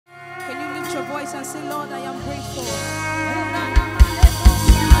voice and say, Lord, I am grateful.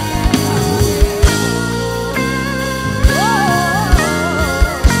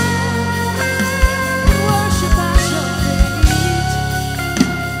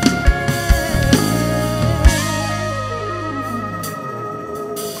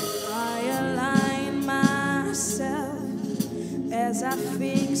 As I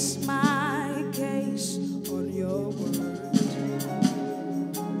fix my gaze on your word,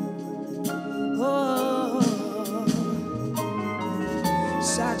 oh,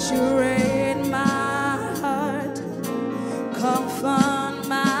 saturate my heart, confirm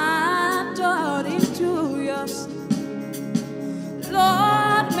my thought into yours,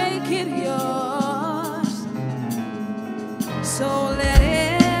 Lord, make it yours. So let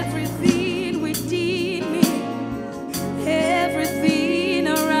everything within me, everything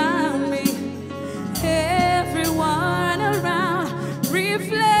around me, everyone around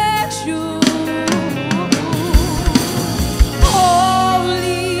reflect you.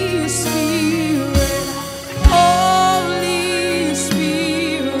 Holy Spirit, Holy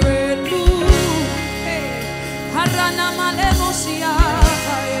Spirit, move.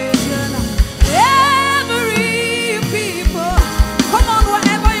 Every people, come on,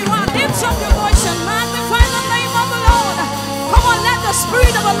 wherever you are, lift up your voice and magnify the name of the Lord. Come on, let the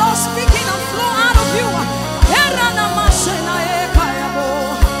Spirit of the Lord speak in and flow out of you.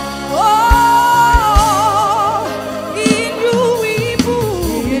 Oh, in you we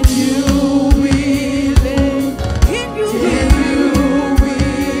move, in you we live, in you we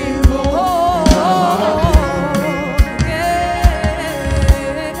move. Oh, yeah.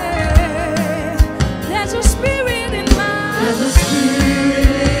 There's a spirit in man, there's a spirit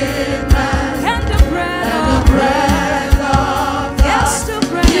in man, and the breath of yes, the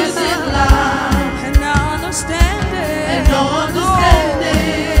breath is in life, and no understanding, and no understanding.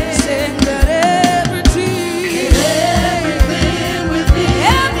 Sing that everything with me,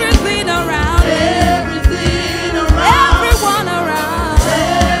 everything around, everyone around,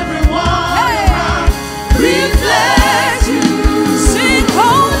 reflect you. Sing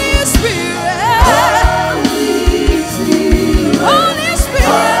Holy Spirit, Holy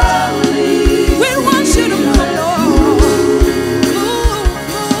Spirit, we want you to move, Lord. Move.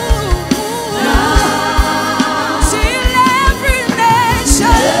 Till every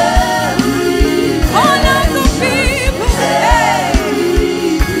nation, all of the people,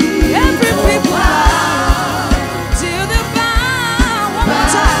 every people bow, till the bow one more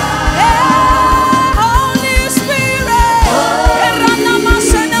time. Holy Spirit,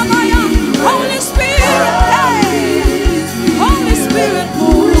 Holy Spirit, Holy Spirit,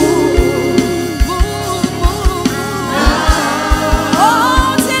 move.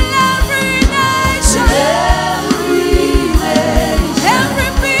 Oh, till every nation, every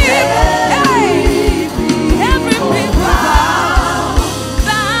people bow.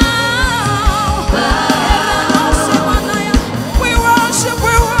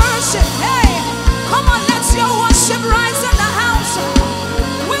 We worship. Hey, come on, let your worship rise in the house.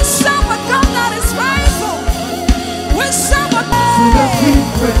 We serve a God that is faithful. We serve a God.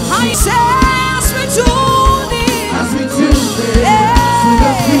 I say, as we do this,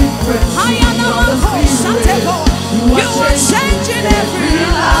 you are changing every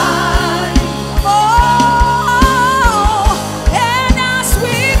life. Oh, and as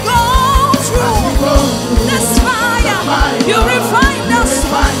we go through this fire, you refine us.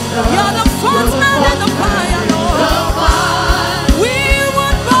 You're the fourth man in the fire, Lord. We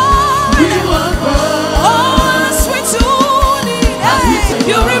would burn. Oh, as we do it,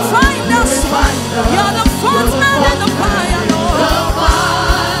 you refine us.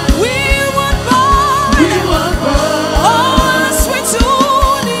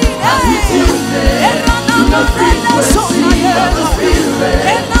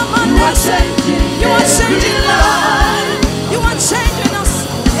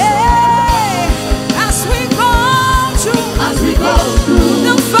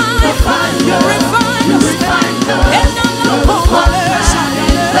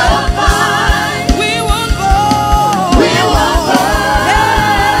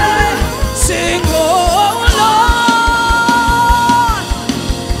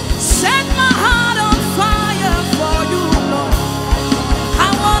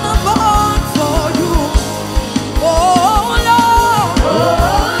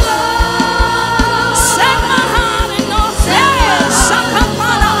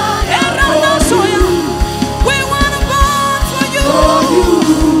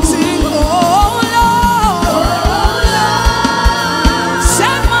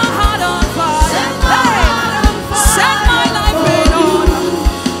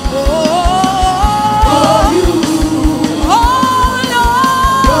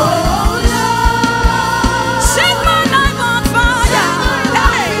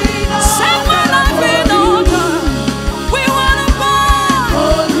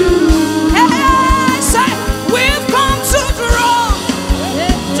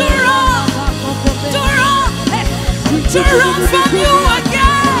 drawn from you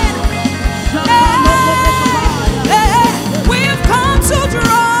again. We've come to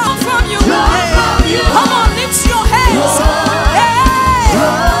draw from you again. Come on, lift your hands.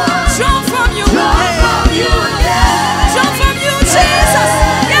 Draw from you again. Draw from you, Jesus.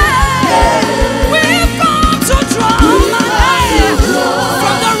 We've come to draw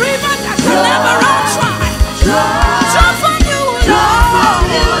from the river that can never run dry. Draw from you, Lord.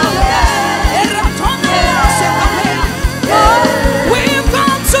 We've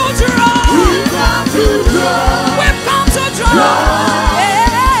come to draw. We've come to draw.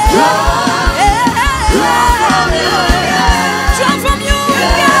 Draw from you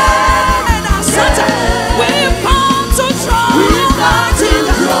again. We've come to draw.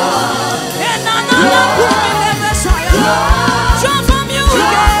 Draw from you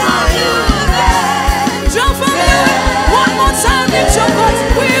again. Draw from you. One more time, lift your voice.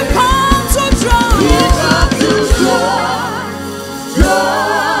 We've come to draw.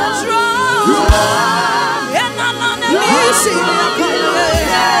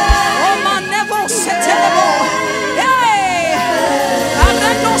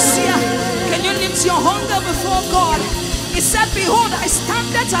 Can you lift your hunger before God? He said, behold, I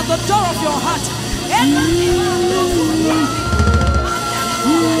stand at the door of your heart.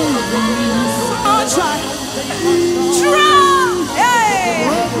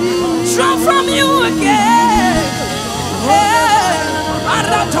 Draw from you again.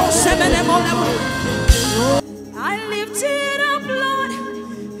 I lifted up, Lord,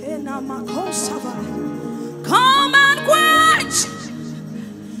 and come and quench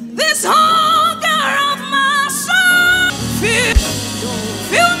this hunger of my soul.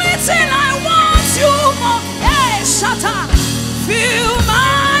 Fill me till I want you more. Hey, shut up. Fill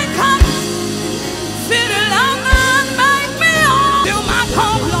my cup. Fill it up and make me whole. Fill my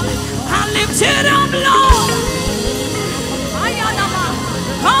cup, Lord. I lift it up, Lord.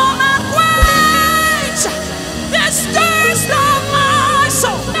 Come and quench this thirst of my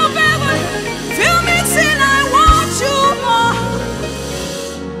soul. No, baby. Fill me till I want you more.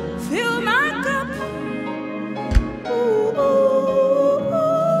 Fill my cup.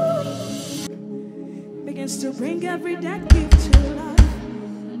 Begins to bring every dead gift to life.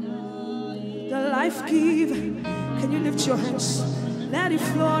 The life give. Can you lift your hands? Let it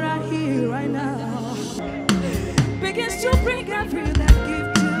flow right here, right now. Begins to bring every dead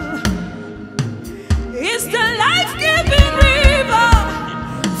gift to. It's the life-giving river.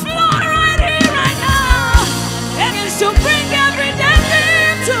 Flow right here, right now. Begins to bring every dead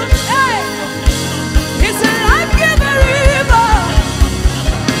gift to. Hey. It's the life-giving river.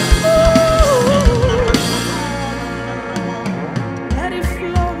 Let it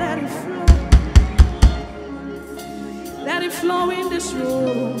flow, let it flow. Let it flow in this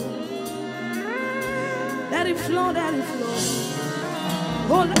room. Let it flow, let it flow.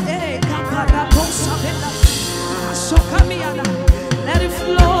 Oh, hey, let it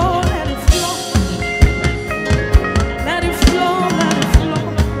flow, let it flow. Let it flow, let it flow.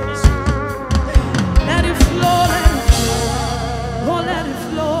 Let it flow, let it flow. Oh, let it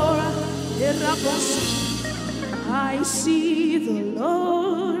flow. I see the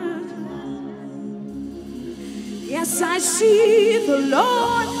Lord. Yes, I see the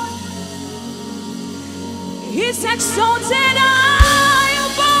Lord. He's exalted high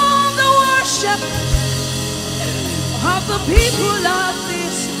above the worship of the people of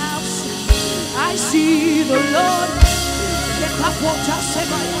this house. I see the Lord.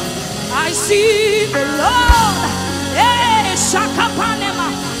 I see the Lord. Hey, Shakapanema.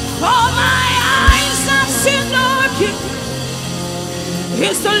 For my eyes have seen the King.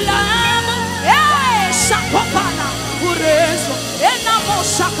 He's the Lamb. Hey, Shakopana. Urezo. Enamo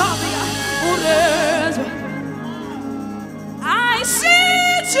Shakabia. Urezo. I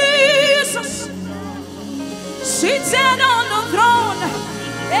see Jesus seated on the throne.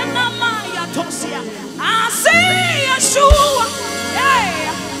 I see Yeshua, hey,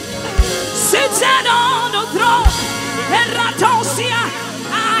 seated on the throne.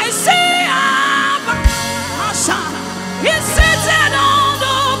 I see Abba, he's seated on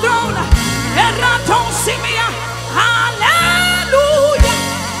the throne. Hallelujah,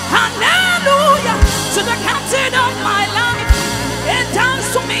 hallelujah to the captain of my life. It dance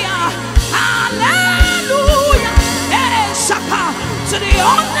to me, hallelujah, hey, Shaka, to the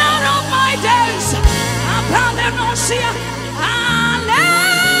honor of my days. Hallelujah,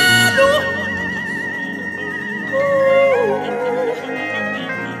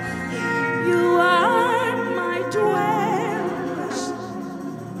 you are my dwellers.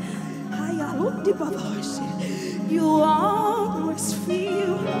 You always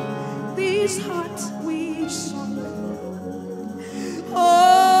fill these hearts with song.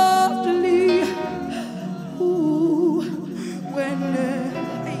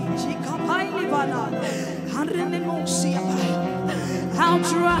 I'll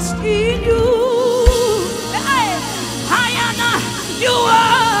trust in you. Hey, you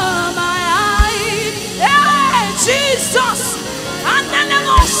are my eye. Hey, Jesus.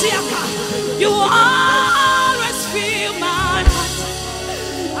 You always fill my heart.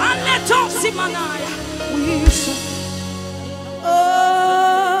 And let us see manaya. We